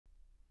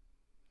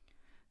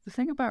The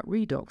thing about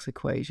redox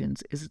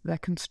equations is that they're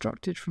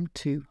constructed from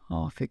two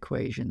half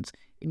equations.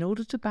 In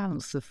order to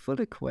balance the full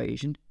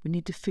equation, we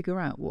need to figure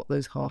out what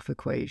those half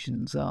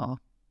equations are.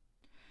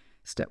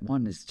 Step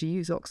 1 is to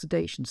use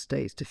oxidation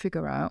states to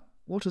figure out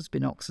what has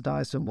been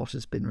oxidized and what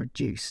has been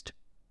reduced.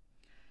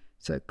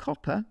 So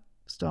copper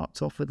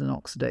starts off with an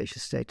oxidation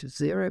state of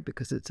 0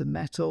 because it's a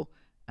metal,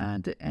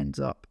 and it ends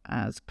up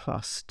as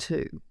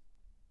 +2.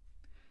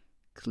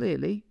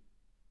 Clearly,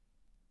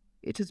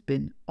 it has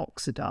been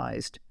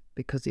oxidized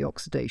because the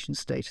oxidation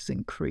state has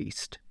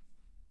increased.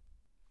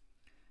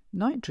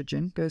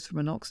 Nitrogen goes from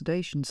an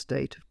oxidation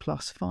state of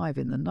 +5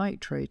 in the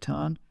nitrate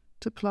ion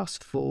to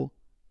 +4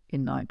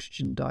 in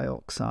nitrogen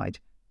dioxide.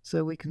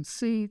 So we can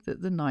see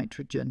that the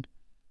nitrogen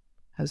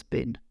has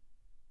been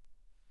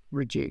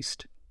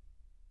reduced.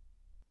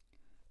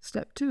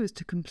 Step 2 is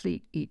to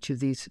complete each of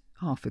these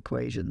half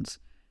equations.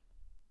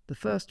 The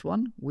first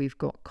one, we've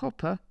got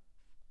copper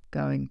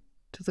going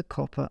to the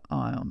copper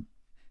ion.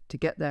 To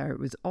get there, it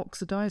was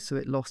oxidized, so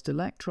it lost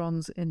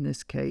electrons, in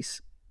this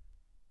case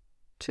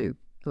 2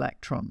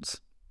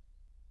 electrons.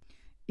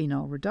 In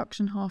our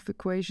reduction half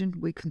equation,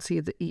 we can see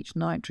that each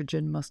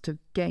nitrogen must have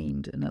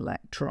gained an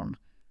electron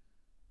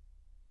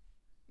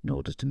in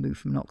order to move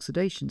from an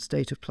oxidation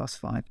state of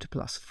 +5 to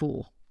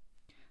 +4.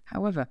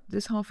 However,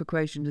 this half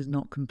equation is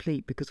not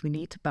complete because we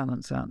need to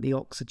balance out the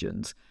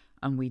oxygens,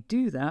 and we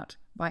do that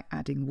by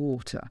adding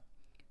water.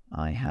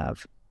 I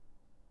have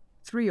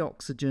 3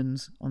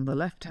 oxygens on the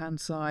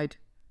left-hand side,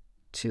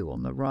 2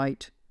 on the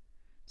right,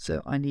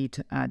 so I need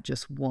to add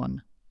just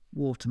 1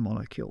 water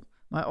molecule.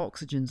 My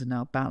oxygens are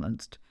now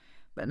balanced,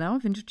 but now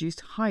I've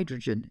introduced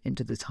hydrogen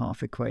into this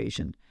half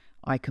equation.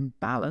 I can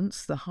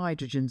balance the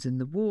hydrogens in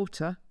the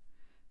water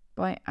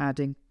by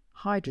adding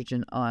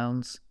hydrogen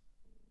ions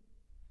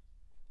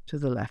to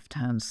the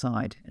left-hand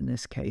side, in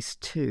this case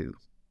 2.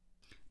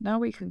 Now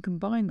we can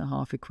combine the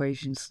half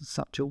equations in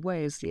such a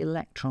way as the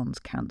electrons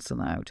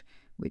cancel out,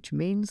 which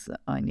means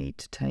that I need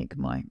to take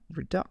my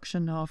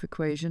reduction half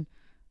equation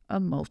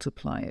and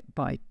multiply it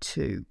by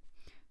 2.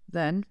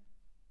 Then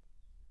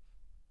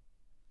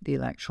the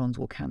electrons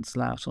will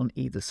cancel out on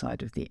either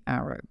side of the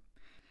arrow.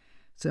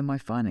 So my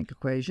final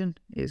equation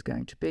is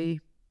going to be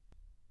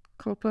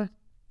copper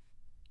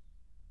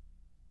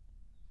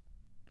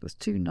plus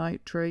 2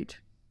 nitrate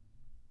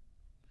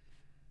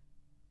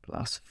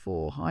plus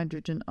 4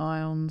 hydrogen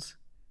ions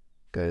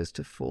goes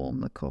to form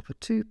the copper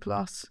 2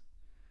 plus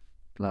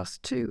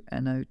 2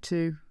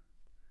 NO2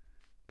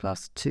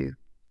 plus 2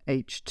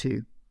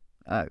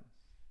 H2O.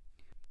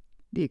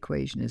 The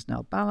equation is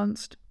now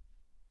balanced,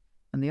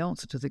 and the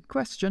answer to the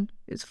question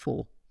is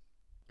 4.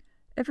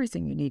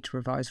 Everything you need to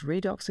revise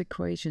redox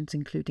equations,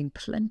 including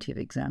plenty of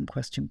exam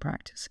question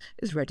practice,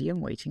 is ready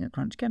and waiting at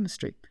Crunch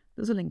Chemistry.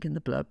 There's a link in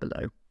the blurb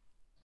below.